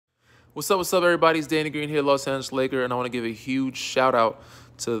What's up, everybody? It's Danny Green here, Los Angeles Laker, and I want to give a huge shout out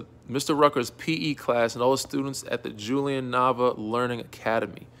to Mr. Rucker's PE class and all the students at the Julian Nava Learning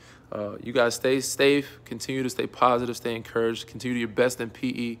Academy. You guys stay safe, continue to stay positive, stay encouraged, continue to do your best in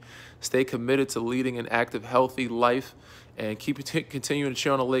PE, stay committed to leading an active, healthy life, and continuing to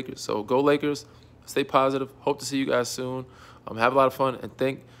cheer on the Lakers. So go Lakers, stay positive. Hope to see you guys soon. Have a lot of fun, and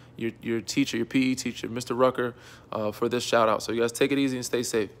thank your teacher, your PE teacher, Mr. Rucker, for this shout out. So you guys take it easy and stay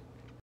safe.